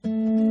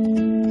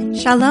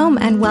Shalom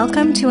and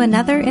welcome to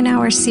another in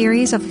our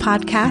series of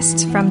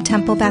podcasts from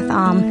Temple Beth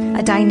Am,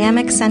 a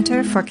dynamic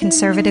center for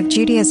conservative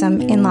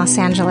Judaism in Los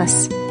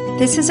Angeles.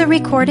 This is a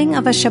recording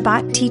of a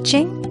Shabbat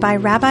teaching by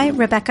Rabbi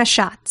Rebecca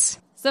Schatz.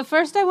 So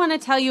first I want to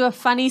tell you a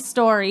funny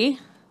story.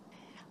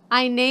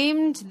 I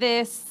named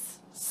this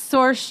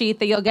source sheet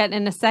that you'll get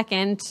in a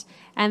second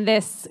and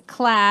this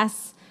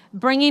class,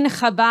 Bringing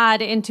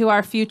Chabad into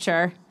Our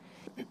Future.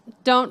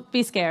 Don't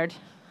be scared.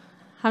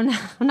 I'm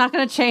not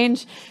going to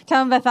change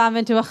Temple Beth Am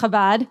into a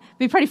Chabad. It'd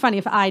be pretty funny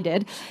if I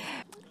did.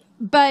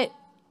 But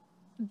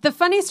the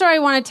funny story I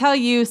want to tell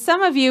you,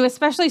 some of you,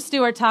 especially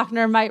Stuart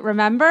Tochner, might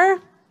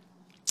remember.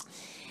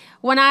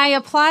 When I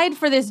applied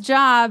for this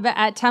job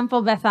at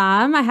Temple Beth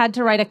Am, I had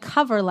to write a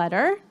cover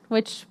letter,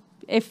 which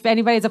if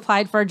anybody's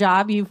applied for a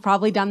job, you've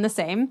probably done the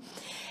same.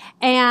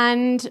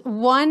 And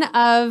one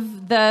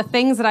of the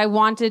things that I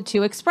wanted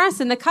to express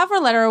in the cover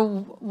letter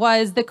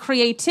was the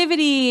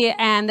creativity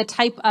and the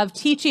type of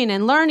teaching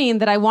and learning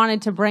that I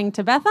wanted to bring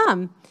to Beth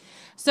Am.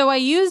 So I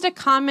used a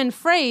common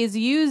phrase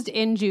used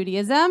in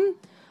Judaism,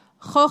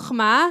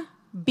 Chokhmah,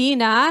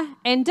 Bina,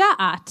 and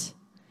Da'at.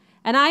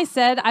 And I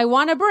said, I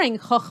want to bring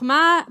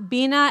Chokhmah,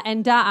 Bina,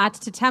 and Da'at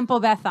to Temple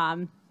Beth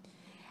Am.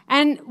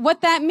 And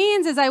what that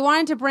means is I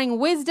wanted to bring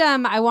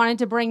wisdom, I wanted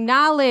to bring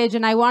knowledge,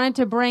 and I wanted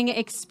to bring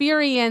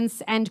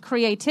experience and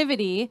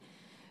creativity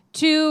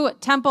to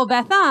Temple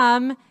Beth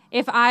Am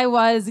if I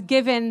was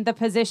given the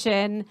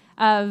position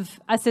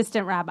of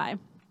assistant rabbi.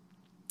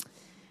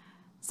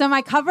 So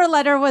my cover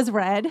letter was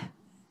read,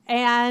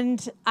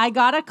 and I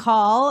got a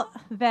call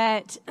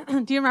that,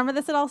 do you remember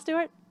this at all,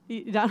 Stuart?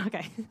 You don't?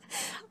 Okay.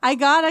 I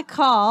got a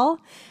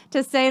call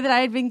to say that I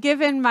had been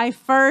given my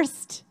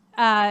first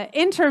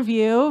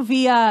interview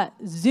via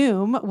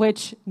Zoom,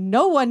 which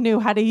no one knew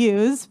how to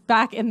use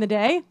back in the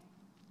day.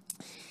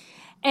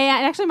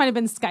 And it actually might have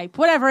been Skype,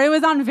 whatever. It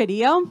was on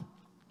video.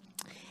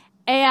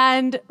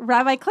 And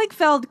Rabbi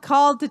Klickfeld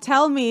called to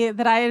tell me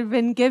that I had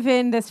been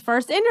given this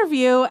first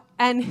interview.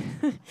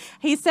 And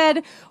he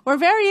said, we're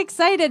very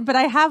excited, but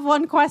I have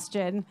one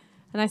question.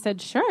 And I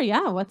said, sure,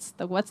 yeah, what's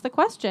the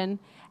question?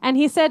 And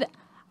he said,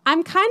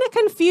 I'm kind of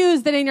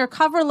confused that in your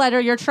cover letter,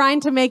 you're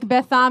trying to make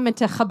Beth Am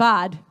into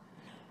Chabad.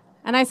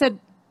 And I said,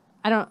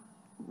 I don't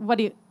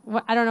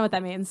know what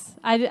that means.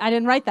 I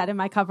didn't write that in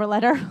my cover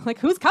letter. Like,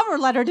 whose cover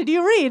letter did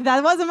you read?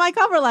 That wasn't my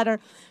cover letter.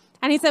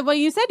 And he said, well,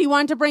 you said you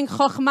wanted to bring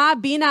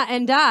Chokhmah, Bina,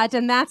 and Da'at,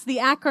 and that's the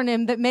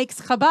acronym that makes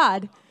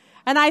Chabad.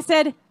 And I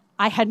said,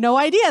 I had no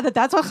idea that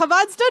that's what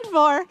Chabad stood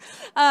for.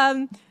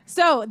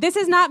 So this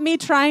is not me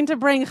trying to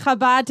bring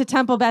Chabad to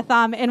Temple Beth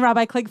Am in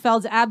Rabbi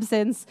Klickfeld's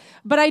absence,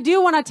 but I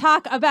do want to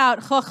talk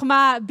about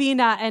Chokhmah,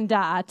 Bina, and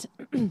Da'at.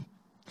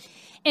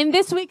 In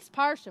this week's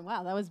Parsha,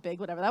 wow, that was big,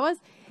 whatever that was.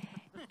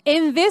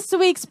 In this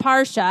week's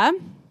Parsha,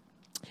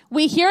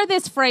 we hear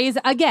this phrase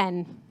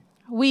again.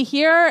 We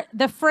hear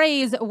the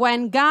phrase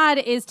when God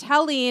is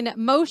telling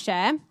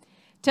Moshe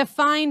to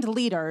find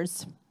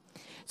leaders.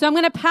 So I'm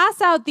going to pass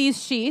out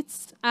these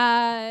sheets.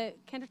 I'm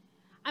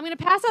going to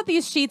pass out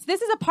these sheets.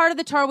 This is a part of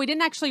the Torah we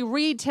didn't actually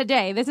read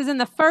today. This is in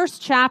the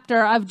first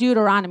chapter of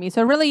Deuteronomy.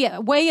 So really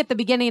way at the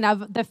beginning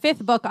of the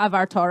fifth book of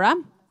our Torah.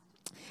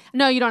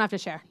 No, you don't have to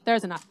share.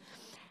 There's enough.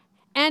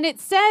 And it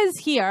says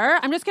here,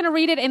 I'm just going to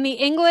read it in the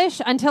English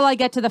until I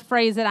get to the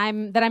phrase that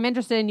I'm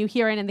interested in you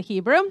hearing in the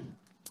Hebrew.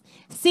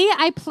 See,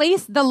 I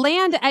place the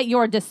land at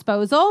your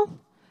disposal.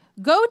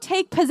 Go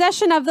take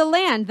possession of the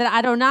land that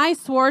Adonai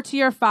swore to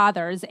your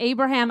fathers,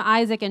 Abraham,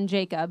 Isaac, and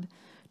Jacob,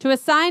 to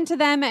assign to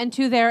them and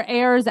to their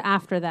heirs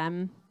after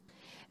them.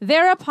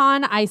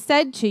 Thereupon I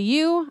said to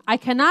you, I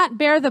cannot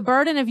bear the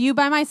burden of you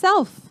by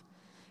myself.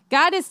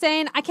 God is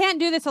saying, I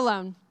can't do this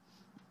alone.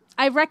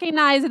 I've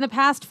recognized in the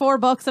past 4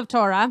 books of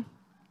Torah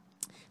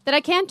that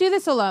I can't do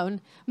this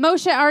alone.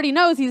 Moshe already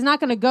knows he's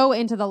not going to go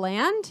into the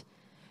land.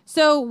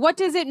 So what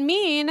does it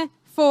mean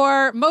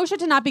for Moshe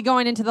to not be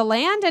going into the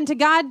land and to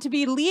God to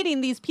be leading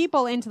these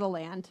people into the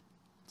land?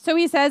 So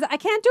he says, I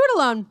can't do it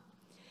alone.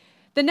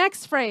 The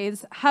next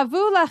phrase,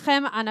 Havu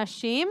lachem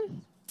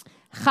anashim,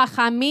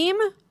 chachamim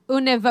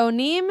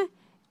unevonim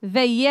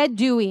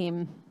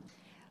veyeduim,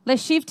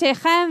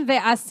 leshivtechem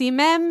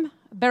ve'asimem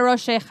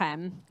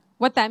beroshechem.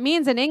 What that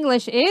means in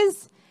English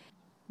is,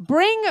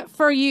 bring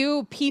for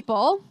you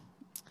people.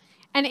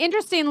 And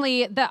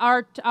interestingly,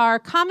 our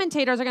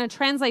commentators are going to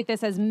translate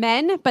this as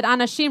men, but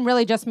anashim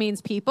really just means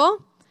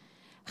people.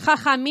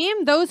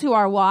 Chachamim, those who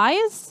are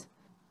wise.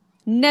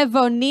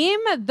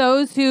 Nevonim,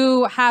 those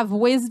who have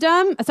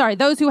wisdom. Sorry,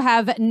 those who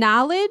have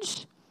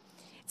knowledge.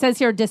 It says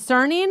here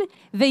discerning.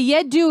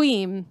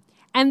 Veyeduim,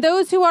 and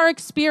those who are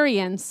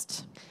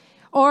experienced.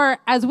 Or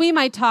as we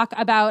might talk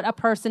about a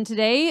person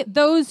today,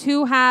 those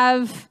who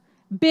have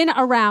been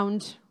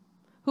around,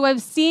 who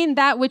have seen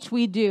that which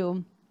we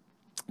do.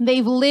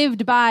 They've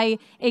lived by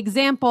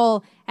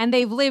example and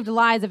they've lived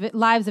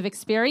lives of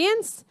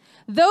experience.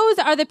 Those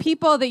are the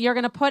people that you're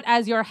going to put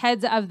as your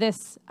heads of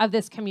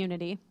this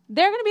community.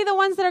 They're going to be the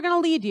ones that are going to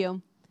lead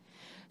you.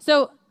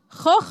 So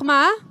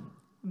Chokhmah,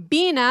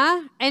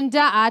 Bina, and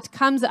Da'at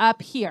comes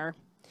up here.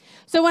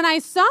 So when I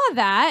saw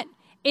that,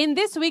 in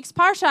this week's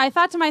Parsha, I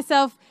thought to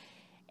myself,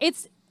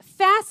 it's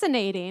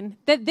fascinating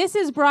that this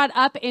is brought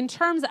up in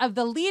terms of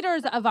the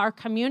leaders of our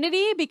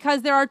community,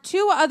 because there are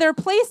two other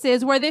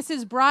places where this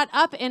is brought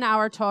up in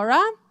our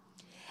Torah,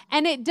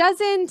 and it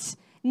doesn't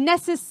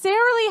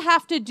necessarily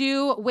have to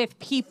do with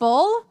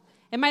people.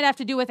 It might have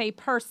to do with a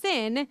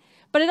person,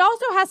 but it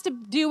also has to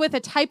do with a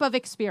type of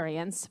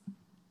experience.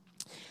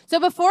 So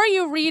before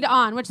you read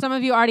on, which some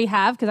of you already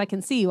have, because I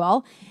can see you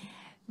all,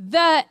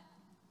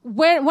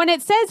 when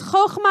it says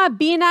Chokhmah,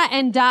 Bina,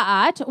 and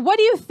Da'at, what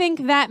do you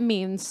think that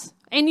means?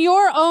 In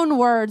your own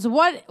words,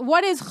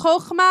 what is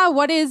Chokhmah,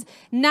 what is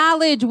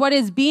knowledge, what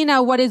is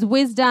Bina, what is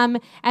wisdom,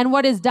 and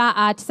what is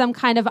Da'at, some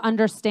kind of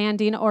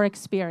understanding or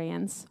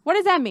experience? What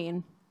does that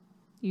mean?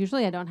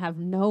 Usually I don't have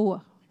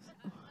no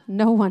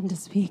one to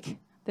speak.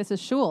 This is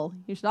shul.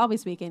 You should all be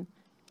speaking.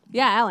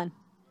 Yeah, Alan.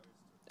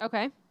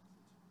 Okay,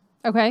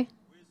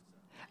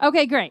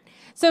 great.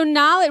 So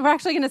knowledge, we're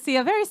actually going to see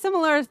a very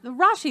similar,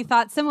 Rashi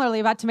thought similarly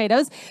about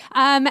tomatoes.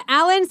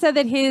 Alan said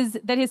that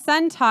his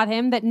son taught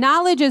him that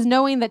knowledge is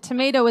knowing that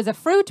tomato is a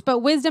fruit, but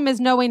wisdom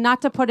is knowing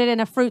not to put it in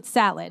a fruit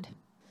salad.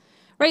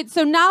 Right?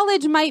 So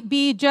knowledge might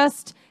be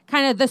just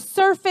kind of the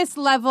surface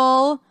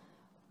level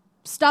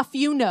stuff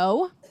you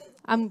know.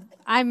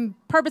 I'm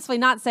purposefully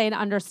not saying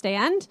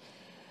understand,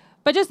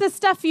 but just the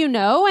stuff you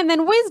know. And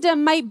then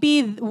wisdom might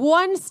be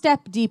one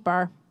step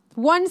deeper,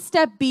 one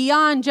step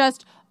beyond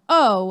just,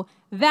 oh,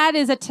 that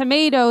is a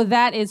tomato,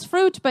 that is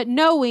fruit, but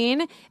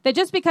knowing that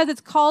just because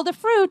it's called a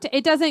fruit,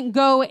 it doesn't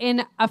go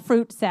in a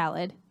fruit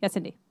salad. Yes,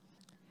 Cindy.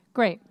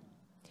 Great.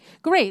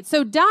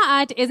 So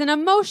da'at is an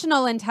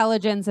emotional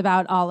intelligence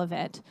about all of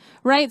it,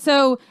 right?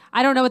 So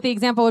I don't know what the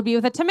example would be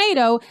with a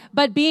tomato,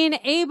 but being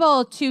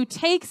able to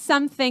take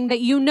something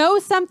that you know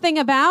something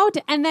about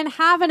and then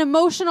have an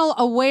emotional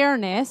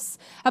awareness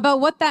about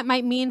what that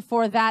might mean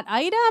for that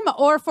item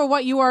or for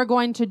what you are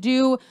going to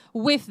do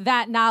with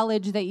that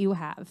knowledge that you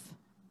have.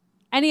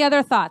 Any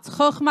other thoughts?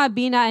 Chokhmah,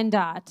 Bina, and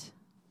Da'at.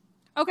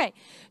 Okay.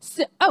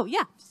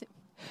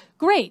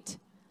 Great.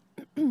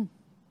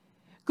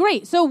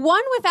 Great. So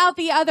one without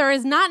the other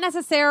is not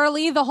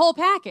necessarily the whole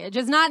package,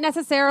 is not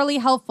necessarily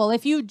helpful.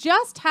 If you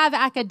just have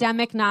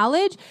academic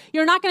knowledge,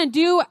 you're not going to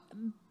do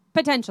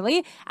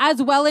potentially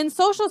as well in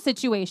social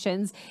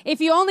situations.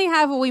 If you only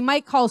have what we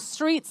might call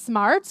street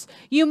smarts,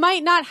 you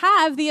might not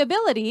have the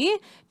ability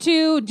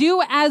to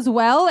do as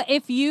well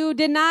if you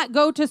did not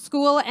go to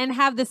school and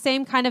have the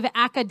same kind of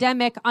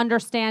academic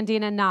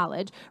understanding and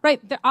knowledge,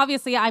 right?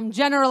 Obviously, I'm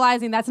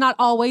generalizing. That's not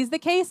always the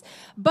case,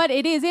 but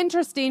it is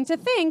interesting to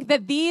think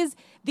that these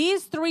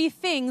three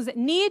things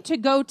need to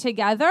go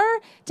together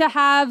to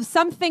have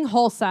something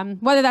wholesome,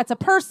 whether that's a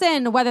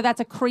person, whether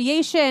that's a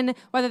creation,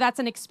 whether that's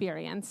an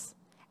experience.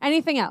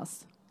 Anything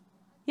else?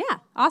 Yeah,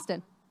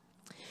 Austin.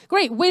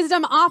 Great.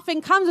 Wisdom often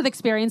comes with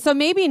experience. So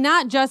maybe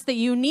not just that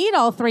you need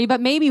all three,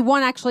 but maybe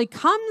one actually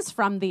comes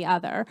from the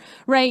other,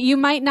 right? You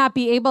might not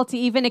be able to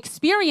even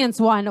experience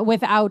one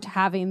without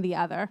having the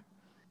other.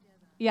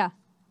 Yeah.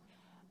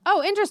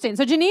 Oh, interesting.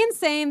 So Janine's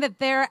saying that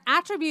there are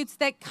attributes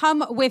that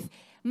come with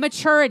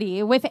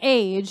maturity, with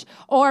age,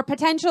 or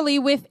potentially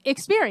with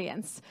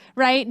experience,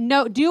 right?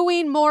 No,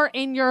 doing more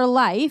in your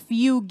life,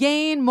 you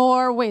gain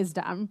more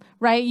wisdom,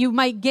 right? You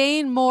might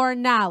gain more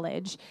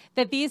knowledge.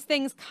 That these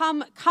things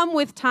come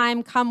with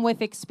time, come with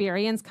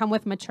experience, come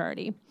with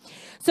maturity.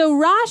 So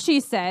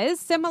Rashi says,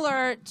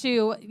 similar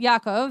to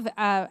Yaakov,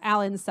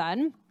 Alan's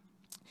son,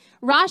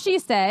 Rashi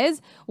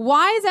says,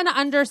 wise and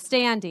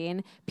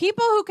understanding,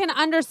 people who can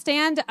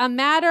understand a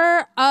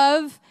matter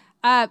of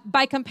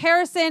by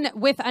comparison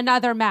with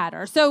another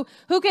matter. So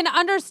who can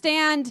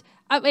understand,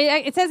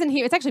 it says in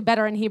here, it's actually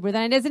better in Hebrew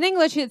than it is in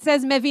English. It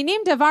says,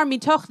 mevinim davar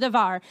mitoch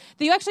davar,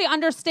 that you actually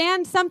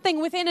understand something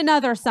within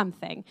another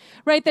something,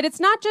 right? That it's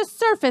not just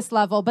surface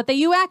level, but that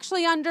you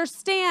actually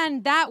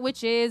understand that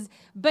which is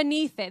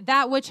beneath it,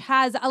 that which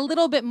has a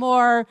little bit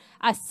more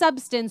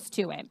substance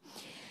to it.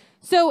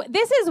 So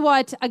this is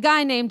what a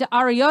guy named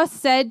Arios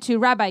said to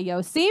Rabbi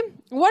Yossi.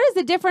 What is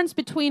the difference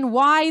between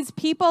wise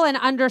people and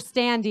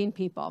understanding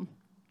people?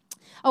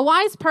 A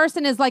wise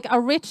person is like a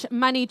rich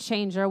money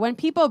changer. When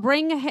people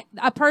bring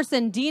a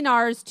person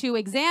dinars to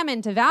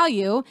examine, to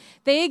value,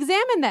 they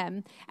examine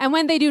them. And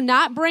when they do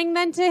not bring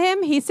them to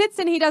him, he sits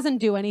and he doesn't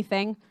do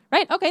anything,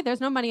 right? Okay, there's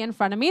no money in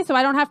front of me, so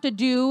I don't have to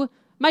do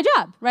my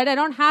job, right? I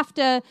don't have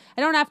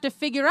to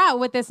figure out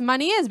what this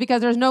money is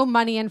because there's no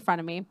money in front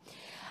of me.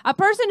 A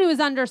person who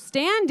is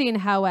understanding,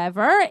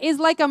 however, is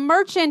like a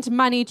merchant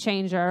money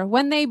changer.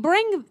 When they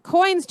bring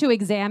coins to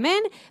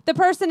examine, the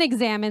person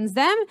examines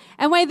them.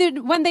 And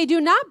when they do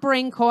not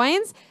bring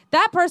coins,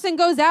 that person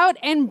goes out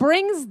and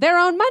brings their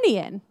own money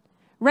in,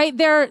 right?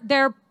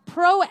 They're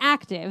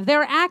proactive.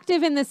 They're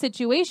active in the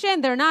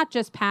situation. They're not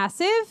just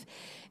passive.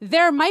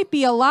 There might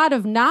be a lot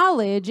of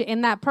knowledge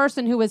in that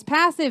person who was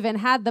passive and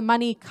had the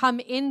money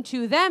come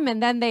into them,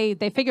 and then they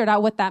figured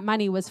out what that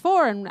money was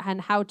for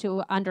and how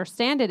to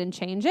understand it and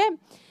change it.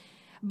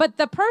 But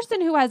the person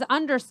who has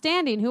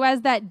understanding, who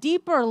has that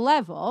deeper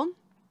level,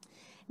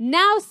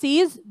 now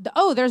sees,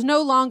 oh, there's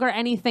no longer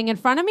anything in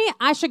front of me.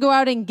 I should go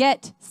out and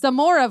get some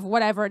more of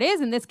whatever it is,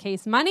 in this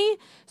case, money,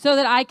 so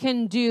that I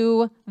can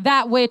do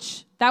that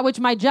which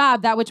my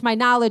job, that which my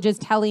knowledge is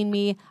telling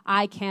me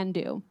I can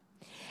do.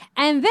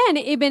 And then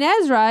Ibn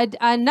Ezra,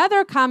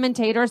 another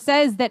commentator,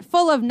 says that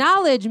full of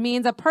knowledge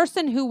means a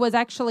person who was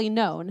actually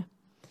known.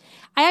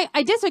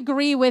 I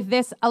disagree with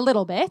this a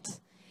little bit,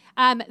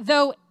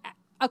 though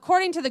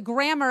according to the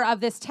grammar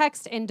of this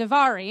text in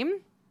Devarim,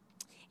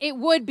 it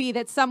would be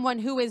that someone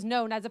who is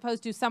known as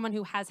opposed to someone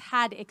who has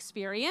had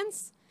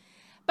experience.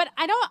 But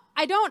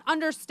I don't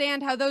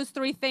understand how those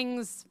three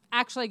things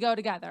actually go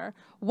together.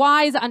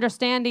 Wise,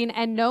 understanding,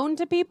 and known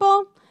to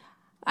people.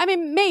 I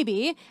mean,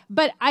 maybe,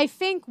 but I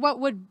think what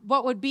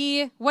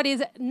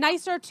is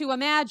nicer to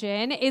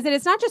imagine is that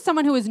it's not just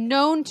someone who is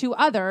known to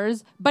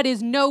others, but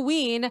is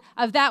knowing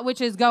of that which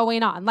is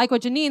going on. Like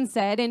what Janine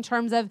said in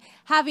terms of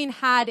having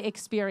had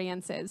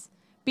experiences,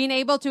 being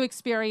able to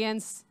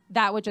experience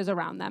that which is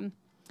around them.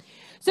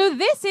 So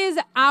this is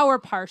our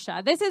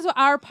parsha. This is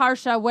our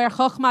parsha where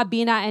Chokhmah,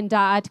 Bina, and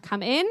Da'at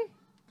come in.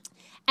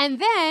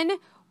 And then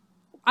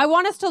I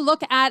want us to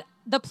look at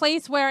the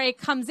place where it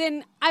comes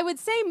in, I would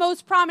say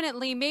most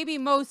prominently, maybe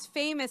most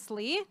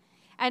famously,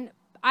 and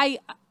I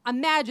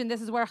imagine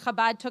this is where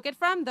Chabad took it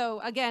from, though,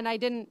 again, I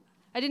didn't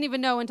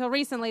even know until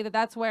recently that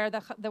that's where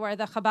the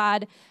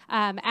Chabad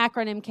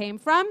acronym came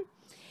from.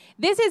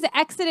 This is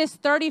Exodus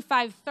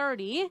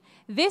 35:30.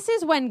 This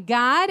is when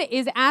God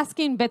is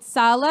asking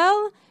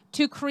Bezalel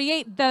to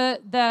create the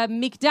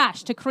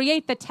Mikdash, to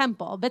create the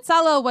temple.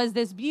 Bezalel was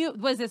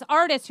this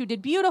artist who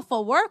did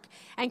beautiful work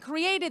and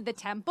created the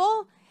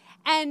temple.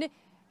 And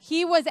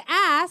he was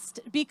asked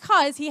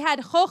because he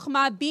had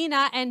Chokhmah,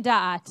 Bina, and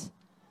Da'at.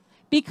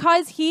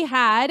 Because he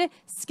had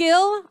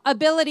skill,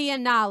 ability,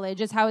 and knowledge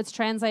is how it's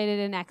translated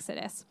in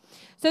Exodus.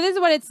 So this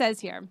is what it says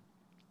here.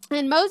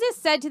 And Moses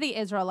said to the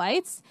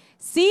Israelites,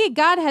 "See,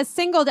 God has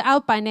singled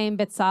out by name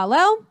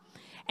Bezalel,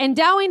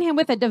 endowing him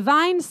with a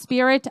divine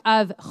spirit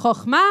of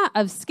Chokhmah,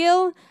 of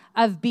skill,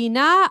 of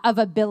Bina, of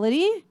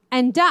ability,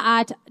 and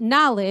Da'at,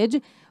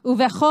 knowledge,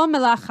 uvechol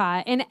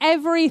melacha, in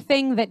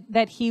everything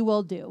that he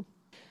will do."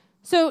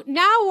 So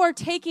now we're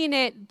taking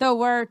it,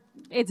 though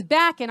it's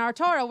back in our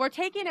Torah, we're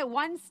taking it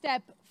one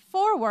step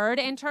forward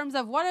in terms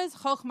of what is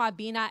Chokhmah,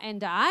 Bina,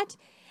 and Da'at.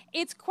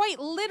 It's quite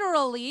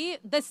literally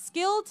the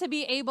skill to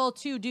be able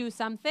to do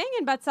something,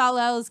 in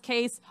Bezalel's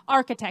case,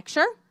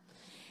 architecture.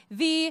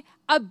 The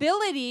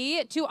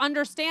ability to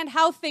understand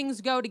how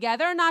things go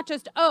together, not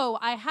just, oh,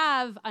 I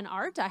have an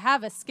art, I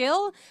have a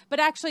skill, but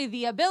actually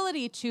the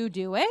ability to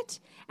do it.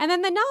 And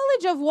then the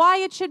knowledge of why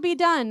it should be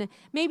done.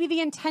 Maybe the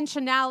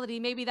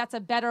intentionality, maybe that's a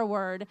better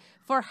word,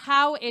 for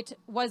how it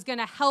was going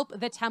to help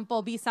the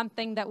temple be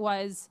something that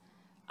was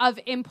of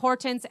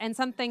importance and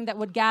something that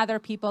would gather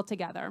people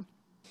together.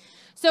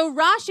 So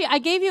Rashi, I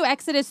gave you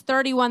Exodus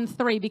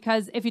 31:3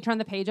 because if you turn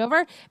the page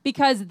over,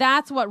 because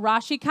that's what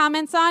Rashi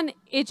comments on.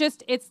 It's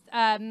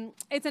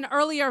an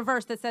earlier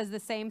verse that says the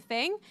same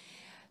thing.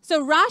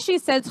 So Rashi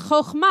says,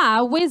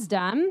 Chokhmah,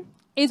 wisdom,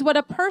 is what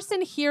a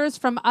person hears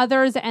from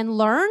others and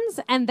learns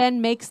and then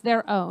makes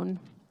their own.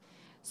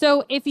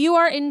 So if you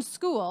are in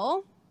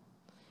school,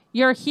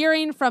 you're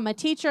hearing from a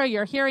teacher,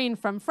 you're hearing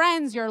from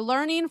friends, you're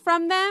learning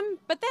from them,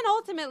 but then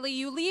ultimately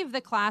you leave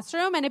the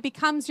classroom and it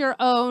becomes your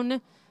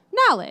own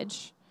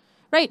knowledge,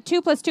 right?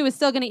 2 + 2 is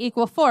still going to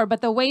equal 4,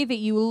 but the way that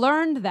you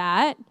learned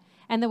that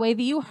and the way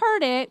that you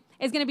heard it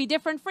is going to be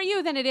different for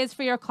you than it is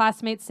for your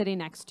classmates sitting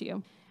next to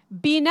you.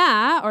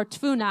 Bina, or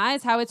Tfuna,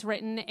 is how it's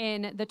written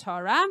in the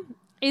Torah,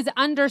 is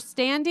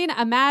understanding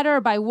a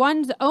matter by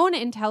one's own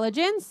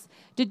intelligence,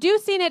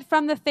 deducing it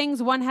from the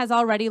things one has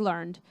already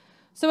learned.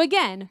 So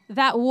again,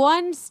 that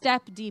one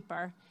step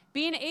deeper,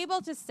 being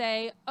able to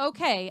say,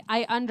 okay,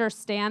 I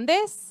understand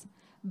this,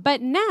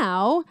 but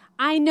now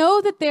I know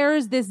that there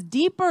is this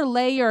deeper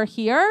layer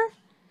here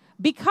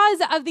because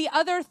of the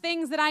other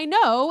things that I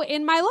know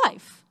in my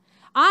life.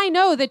 I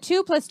know that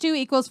 2 +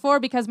 2 = 4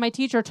 because my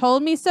teacher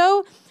told me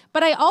so,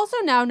 but I also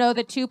now know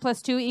that 2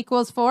 + 2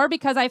 = 4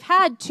 because I've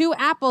had 2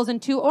 apples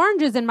and 2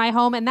 oranges in my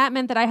home, and that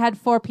meant that I had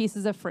 4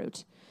 pieces of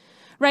fruit.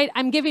 Right?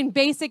 I'm giving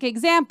basic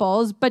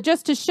examples, but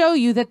just to show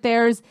you that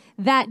there's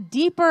that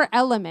deeper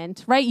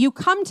element, right? You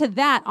come to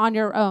that on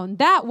your own.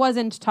 That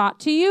wasn't taught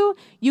to you.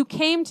 You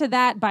came to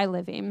that by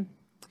living.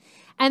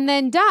 And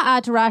then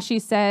Da'at,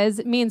 Rashi says,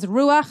 means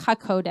Ruach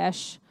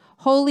HaKodesh,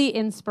 holy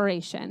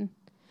inspiration.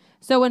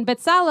 So when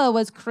Bezalel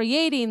was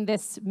creating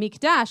this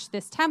Mikdash,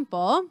 this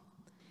temple,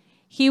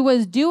 he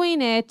was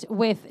doing it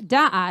with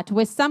Da'at,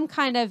 with some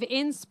kind of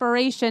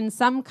inspiration,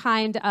 some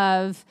kind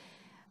of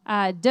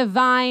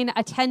divine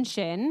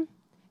attention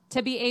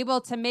to be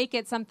able to make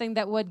it something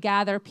that would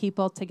gather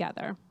people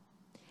together.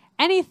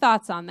 Any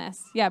thoughts on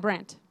this? Yeah,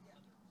 Brent.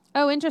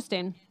 Oh,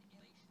 interesting.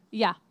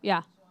 Yeah.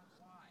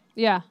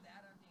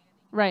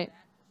 Right.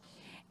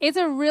 That's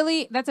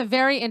a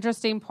very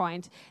interesting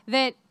point.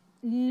 That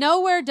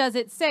nowhere does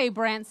it say,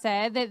 Brent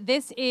said, that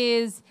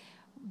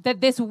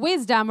this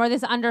wisdom or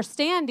this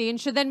understanding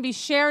should then be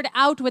shared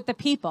out with the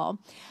people.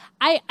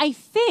 I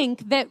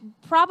think that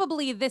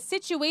probably the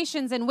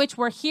situations in which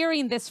we're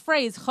hearing this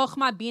phrase,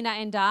 Chokhmah, Bina,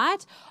 and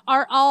Da'at,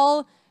 are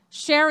all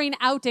sharing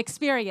out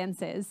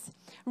experiences,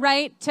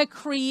 right? To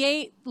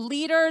create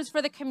leaders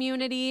for the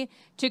community,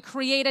 to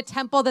create a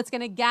temple that's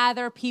going to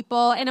gather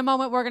people. In a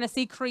moment, we're going to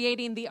see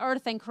creating the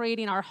earth and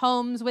creating our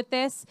homes with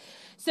this.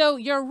 So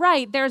you're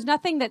right. There's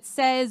nothing that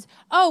says,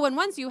 oh, and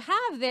once you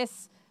have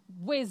this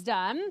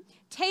wisdom,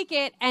 take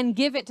it and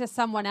give it to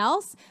someone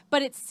else.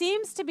 But it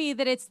seems to be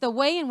that it's the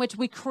way in which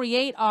we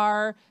create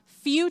our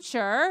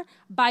future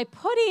by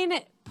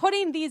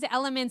putting these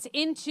elements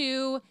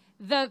into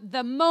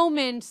the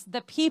moments,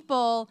 the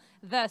people,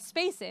 the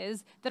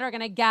spaces that are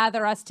going to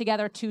gather us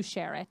together to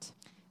share it.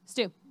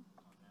 Stu?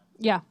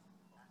 Yeah.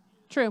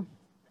 True.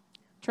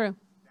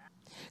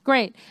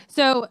 Great.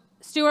 So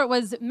Stuart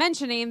was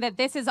mentioning that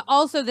this is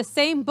also the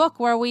same book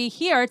where we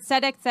hear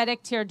Tzedek,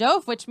 Tzedek,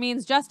 Tirdof, which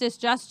means justice,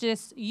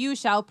 justice, you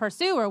shall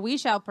pursue, or we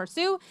shall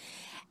pursue.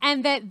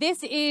 And that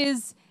this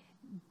is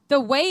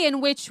the way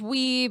in which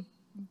we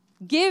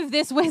give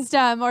this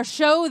wisdom or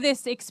show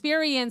this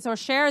experience or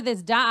share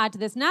this da'at,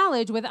 this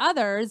knowledge with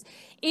others,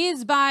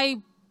 is by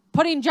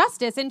putting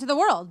justice into the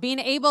world, being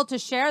able to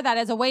share that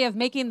as a way of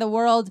making the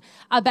world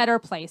a better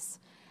place.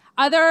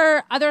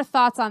 Other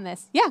thoughts on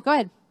this? Yeah, go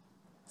ahead.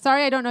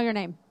 Sorry, I don't know your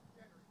name.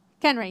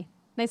 Kenry.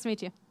 Nice to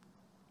meet you.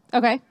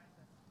 Okay.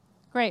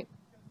 Great.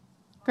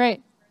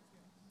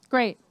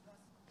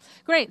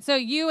 So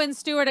you and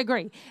Stuart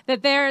agree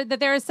that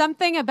there is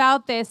something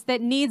about this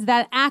that needs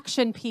that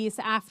action piece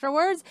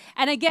afterwards.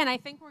 And again, I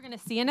think we're going to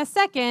see in a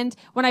second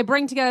when I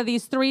bring together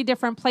these three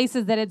different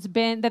places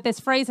that this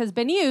phrase has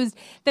been used,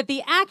 that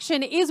the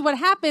action is what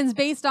happens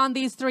based on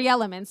these three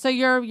elements. So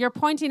you're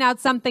pointing out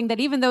something that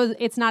even though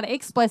it's not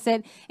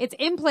explicit, it's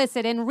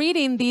implicit in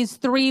reading these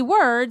three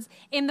words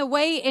in the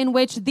way in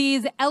which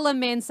these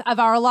elements of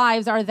our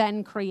lives are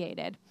then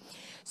created.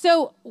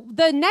 So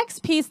the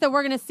next piece that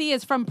we're going to see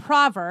is from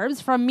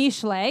Proverbs, from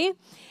Mishlei.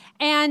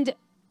 And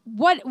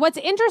what's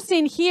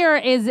interesting here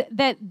is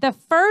that the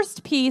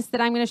first piece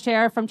that I'm going to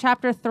share from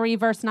chapter 3,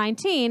 verse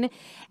 19,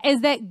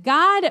 is that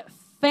God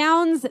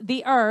founds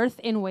the earth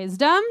in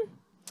wisdom.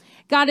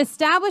 God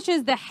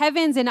establishes the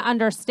heavens in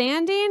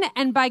understanding,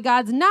 and by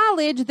God's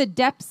knowledge, the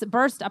depths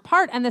burst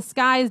apart and the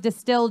skies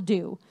distill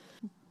dew.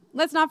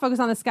 Let's not focus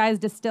on the skies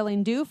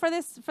distilling dew for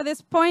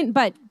this point,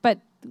 but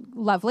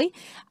lovely.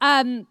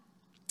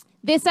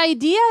 This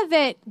idea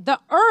that the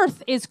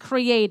earth is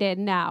created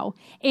now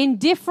in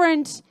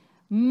different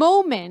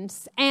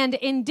moments and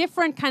in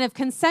different kind of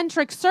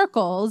concentric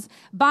circles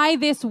by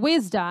this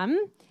wisdom,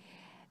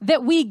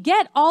 that we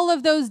get all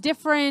of those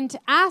different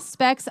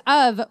aspects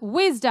of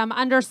wisdom,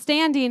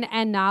 understanding,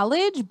 and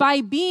knowledge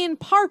by being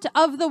part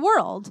of the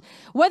world.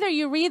 Whether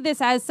you read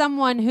this as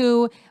someone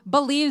who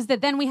believes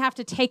that then we have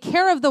to take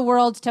care of the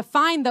world to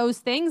find those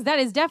things, that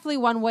is definitely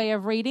one way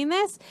of reading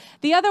this.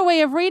 The other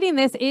way of reading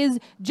this is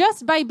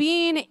just by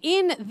being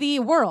in the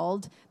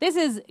world. This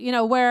is,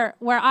 where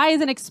I,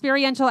 as an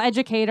experiential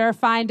educator,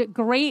 find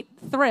great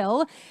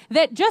thrill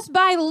that just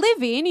by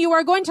living, you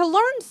are going to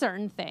learn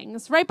certain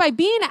things, right? By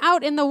being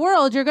out in the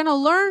world, you're going to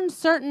learn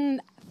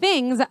certain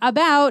things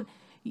about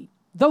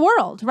the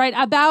world, right?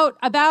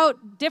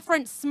 About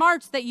different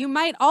smarts that you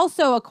might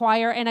also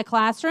acquire in a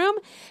classroom,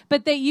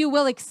 but that you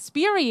will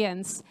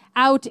experience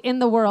out in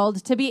the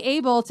world to be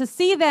able to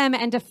see them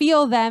and to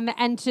feel them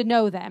and to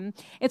know them.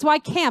 It's why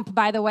camp,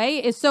 by the way,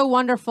 is so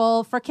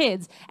wonderful for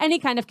kids. Any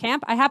kind of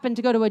camp. I happen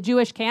to go to a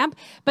Jewish camp,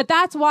 but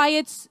that's why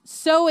it's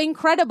so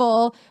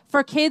incredible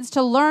for kids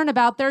to learn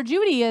about their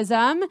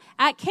Judaism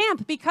at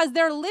camp, because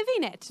they're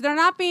living it. They're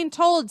not being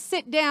told,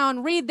 sit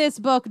down, read this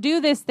book, do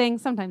this thing.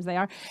 Sometimes they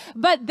are,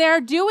 but they're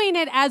doing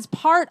it as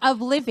part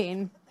of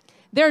living.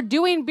 They're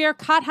doing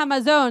Birkat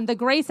Hamazon, the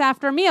grace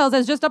after meals,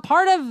 as just a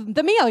part of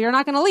the meal. You're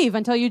not going to leave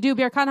until you do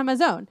Birkat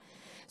Hamazon.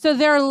 So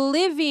they're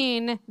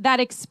living that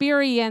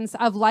experience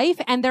of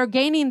life, and they're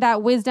gaining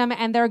that wisdom,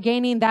 and they're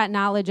gaining that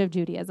knowledge of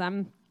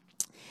Judaism.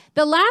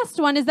 The last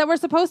one is that we're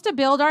supposed to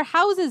build our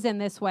houses in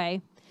this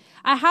way.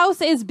 A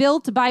house is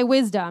built by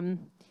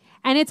wisdom,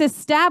 and it's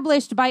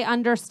established by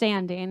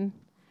understanding.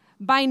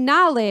 By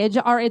knowledge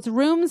are its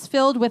rooms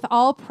filled with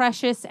all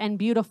precious and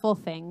beautiful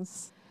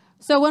things.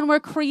 So when we're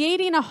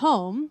creating a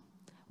home,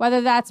 whether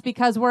that's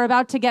because we're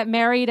about to get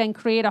married and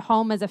create a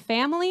home as a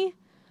family,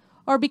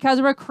 or because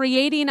we're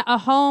creating a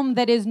home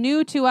that is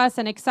new to us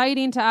and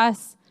exciting to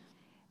us,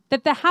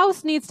 that the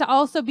house needs to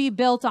also be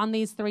built on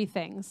these three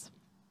things.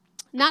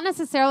 Not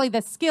necessarily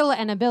the skill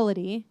and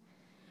ability,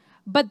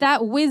 but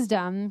that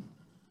wisdom,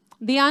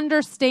 the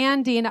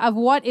understanding of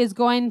what is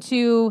going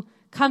to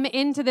come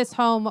into this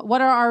home, what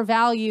are our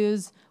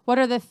values, what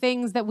are the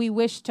things that we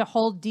wish to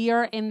hold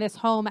dear in this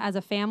home as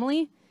a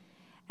family,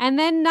 and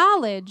then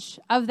knowledge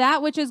of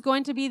that which is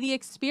going to be the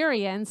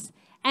experience.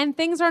 And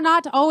things are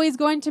not always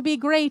going to be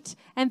great,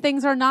 and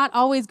things are not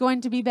always going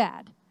to be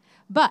bad.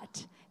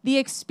 But the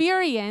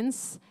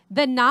experience,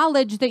 the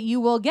knowledge that you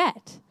will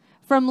get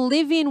from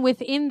living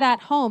within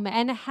that home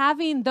and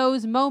having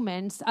those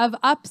moments of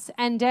ups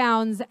and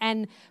downs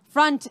and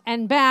front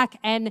and back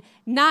and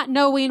not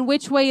knowing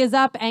which way is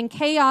up and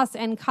chaos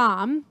and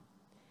calm,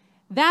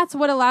 that's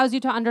what allows you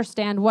to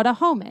understand what a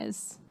home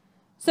is.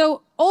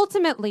 So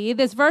ultimately,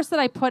 this verse that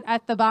I put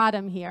at the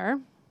bottom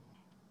here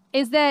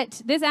is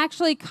that this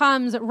actually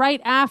comes right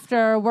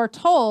after we're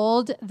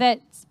told that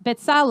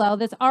Bezalel,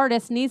 this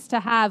artist, needs to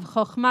have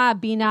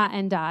chokhmah, bina,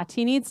 and dat.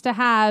 He needs to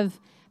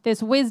have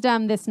this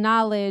wisdom, this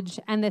knowledge,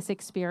 and this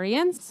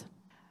experience.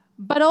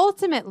 But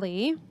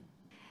ultimately,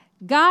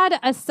 God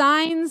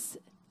assigns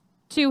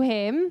to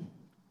him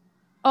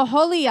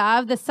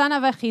Oholiav, the son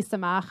of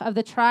Achisamach, of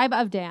the tribe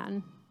of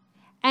Dan,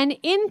 and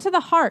into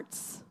the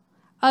hearts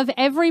of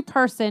every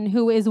person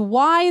who is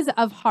wise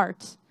of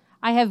heart,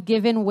 I have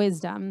given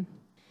wisdom.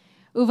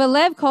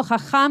 Uvelev kol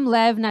chacham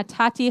lev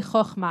natati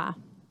chokhmah.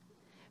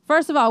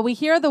 First of all, we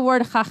hear the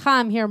word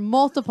chacham here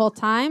multiple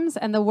times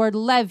and the word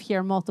lev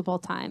here multiple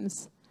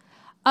times.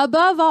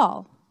 Above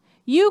all,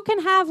 you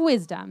can have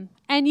wisdom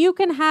and you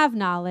can have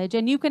knowledge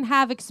and you can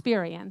have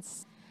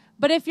experience.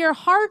 But if your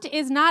heart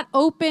is not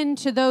open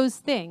to those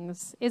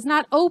things, is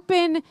not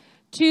open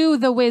to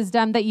the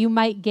wisdom that you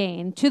might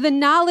gain, to the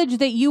knowledge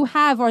that you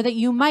have or that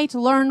you might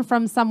learn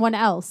from someone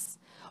else,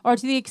 or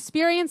to the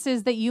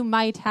experiences that you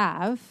might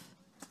have,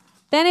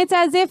 then it's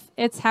as if,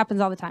 it happens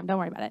all the time, don't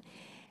worry about it.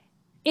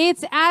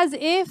 It's as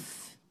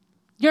if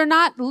you're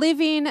not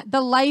living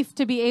the life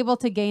to be able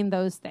to gain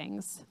those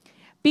things.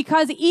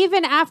 Because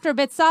even after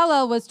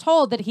Bezalel was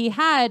told that he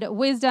had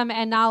wisdom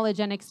and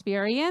knowledge and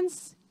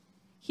experience,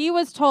 he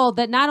was told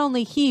that not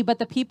only he, but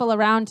the people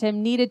around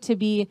him needed to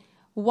be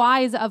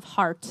wise of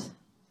heart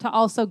to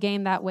also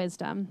gain that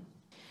wisdom.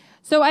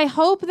 So I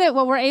hope that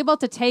what we're able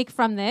to take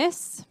from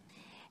this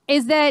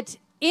is that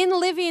in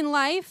living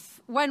life,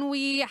 when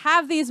we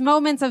have these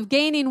moments of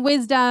gaining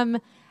wisdom,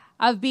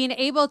 of being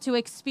able to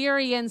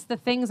experience the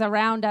things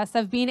around us,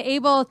 of being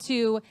able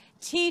to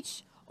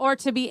teach or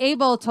to be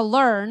able to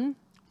learn,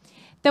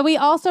 that we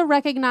also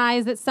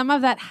recognize that some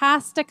of that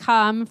has to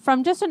come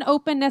from just an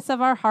openness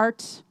of our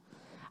heart,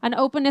 an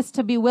openness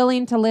to be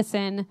willing to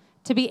listen,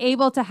 to be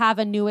able to have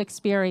a new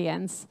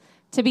experience,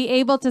 to be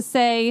able to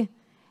say,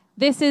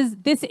 this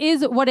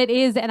is what it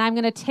is, and I'm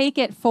going to take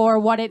it for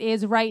what it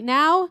is right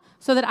now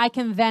so that I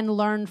can then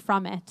learn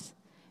from it.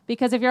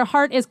 Because if your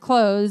heart is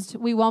closed,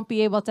 we won't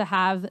be able to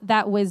have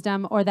that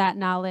wisdom or that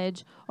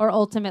knowledge or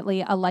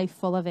ultimately a life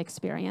full of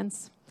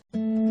experience.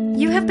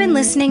 You have been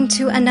listening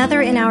to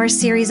another in our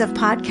series of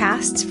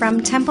podcasts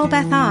from Temple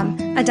Beth Am,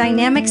 a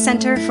dynamic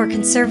center for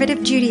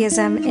conservative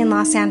Judaism in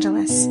Los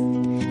Angeles.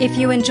 If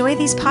you enjoy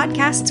these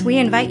podcasts, we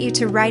invite you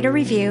to write a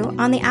review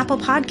on the Apple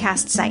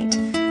Podcast site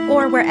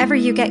or wherever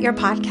you get your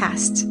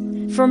podcasts.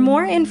 For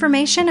more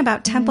information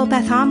about Temple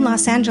Beth Am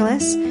Los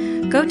Angeles,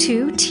 go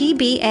to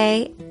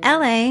tbala.org.